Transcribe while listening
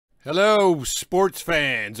Hello, sports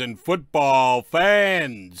fans and football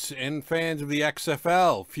fans and fans of the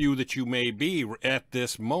XFL, few that you may be at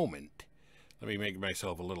this moment. Let me make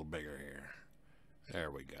myself a little bigger here.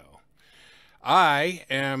 There we go. I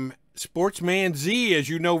am Sportsman Z, as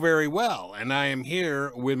you know very well, and I am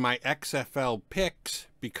here with my XFL picks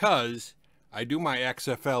because I do my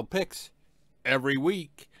XFL picks every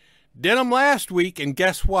week. Did them last week, and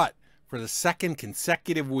guess what? For the second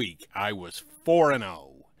consecutive week, I was 4-0.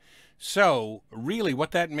 So, really, what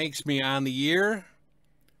that makes me on the year,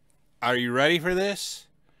 are you ready for this?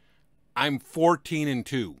 I'm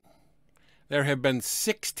 14-2. There have been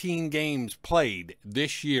 16 games played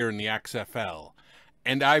this year in the XFL,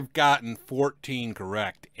 and I've gotten 14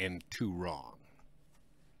 correct and 2 wrong.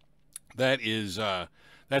 That's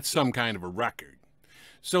some kind of a record.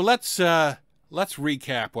 So let's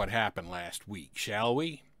recap what happened last week, shall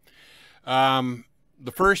we? The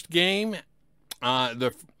first game.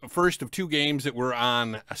 The first of 2 games that were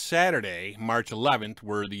on a Saturday, March 11th,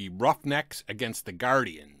 were the Roughnecks against the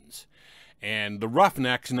Guardians. And the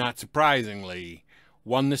Roughnecks, not surprisingly,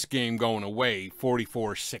 won this game going away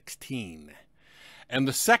 44-16. And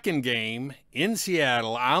the second game in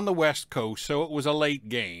Seattle on the West Coast, so it was a late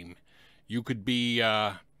game. You could be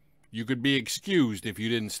excused if you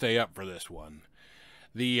didn't stay up for this one.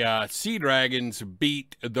 The Sea Dragons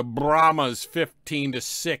beat the Brahmas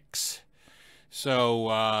 15-6.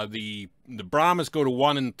 So the Brahmas go to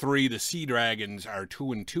 1-3. The Sea Dragons are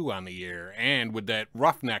 2-2 on the year, and with that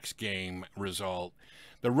Roughnecks game result,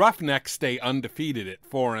 the Roughnecks stay undefeated at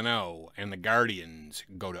 4-0, and the Guardians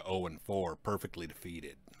go to 0-4, perfectly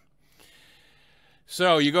defeated.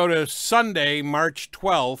 So you go to Sunday, March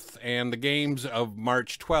 12th, and the games of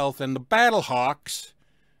March 12th, and the Battlehawks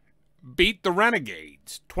beat the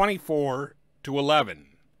Renegades 24-11.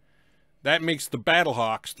 That makes the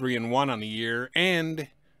Battlehawks 3-1 on the year, and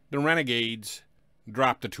the Renegades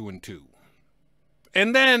drop to 2-2.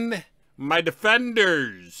 And then my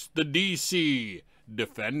Defenders, the DC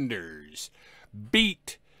Defenders,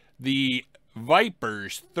 beat the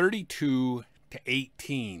Vipers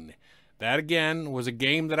 32-18. That again was a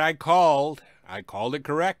game that I called. I called it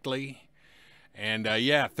correctly, and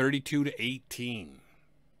yeah, 32-18.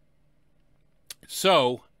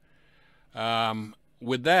 So,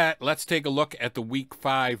 with that, let's take a look at the Week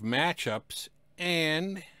 5 matchups,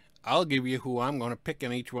 and I'll give you who I'm going to pick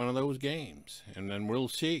in each one of those games, and then we'll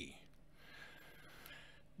see.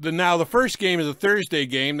 Now, the first game is a Thursday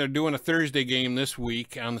game. They're doing a Thursday game this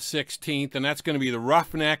week on the 16th, and that's going to be the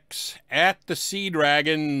Roughnecks at the Sea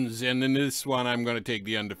Dragons, and in this one, I'm going to take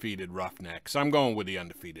the undefeated Roughnecks. I'm going with the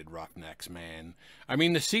undefeated Roughnecks, man. I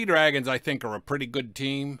mean, the Sea Dragons, I think, are a pretty good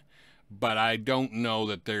team, but I don't know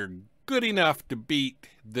that they're good enough to beat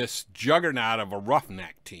this juggernaut of a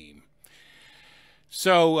Roughneck team.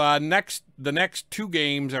 So the next 2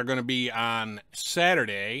 games are going to be on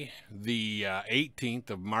Saturday, the 18th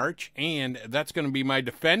of March, and that's going to be my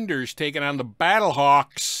Defenders taking on the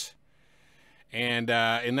Battlehawks. And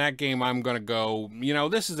in that game, I'm going to go,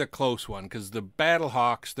 this is a close one because the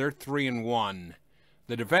Battlehawks, they're 3-1.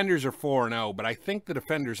 The Defenders are 4-0, but I think the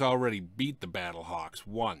Defenders already beat the Battlehawks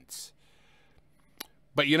once.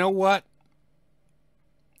 But you know what?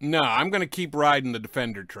 No, I'm going to keep riding the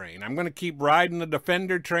Defender train. I'm going to keep riding the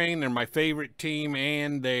Defender train. They're my favorite team,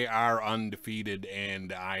 and they are undefeated,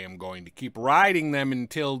 and I am going to keep riding them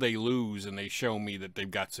until they lose and they show me that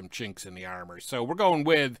they've got some chinks in the armor. So we're going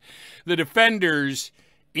with the Defenders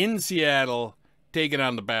in Seattle taking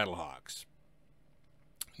on the Battlehawks.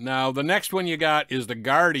 Now, the next one you got is the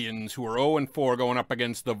Guardians, who are 0-4, going up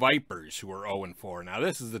against the Vipers, who are 0-4. Now,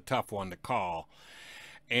 this is a tough one to call.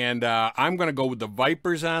 And I'm going to go with the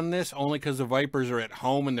Vipers on this, only because the Vipers are at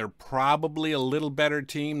home and they're probably a little better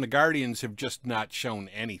team. The Guardians have just not shown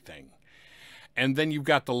anything. And then you've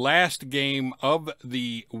got the last game of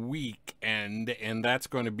the weekend, and that's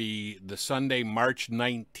going to be the Sunday, March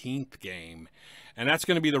 19th game. And that's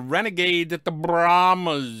going to be the Renegades at the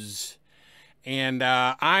Brahmas. And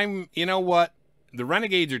you know what? The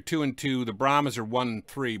Renegades are 2-2. The Brahmas are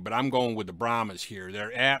 1-3, but I'm going with the Brahmas here.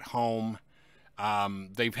 They're at home.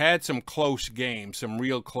 They've had some close games, some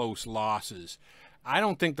real close losses. I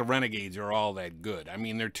don't think the Renegades are all that good. I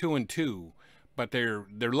mean, they're 2-2, but they're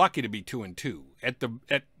lucky to be 2-2. At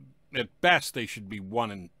best, they should be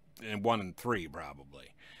 1-3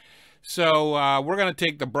 probably. So we're going to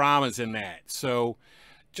take the Brahmas in that. So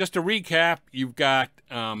just to recap, you've got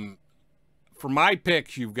for my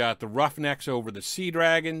picks, you've got the Roughnecks over the Sea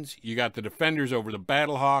Dragons. You got the Defenders over the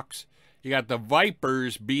Battlehawks. You got the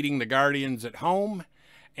Vipers beating the Guardians at home.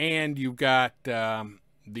 And you've got the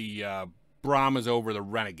Brahmas over the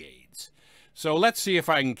Renegades. So let's see if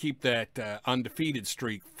I can keep that undefeated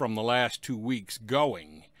streak from the last 2 weeks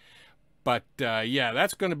going. But, yeah,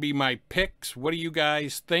 that's going to be my picks. What do you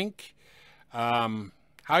guys think?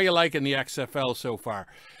 How you liking the XFL so far?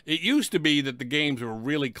 It used to be that the games were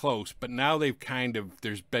really close, but now they've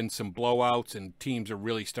there's been some blowouts and teams are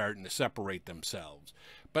really starting to separate themselves.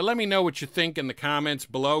 But let me know what you think in the comments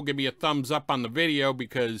below. Give me a thumbs up on the video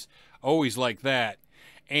because I always like that.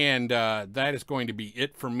 And that is going to be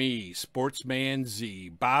it for me, Sportsman Z,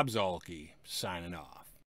 Bob Zolke, signing off.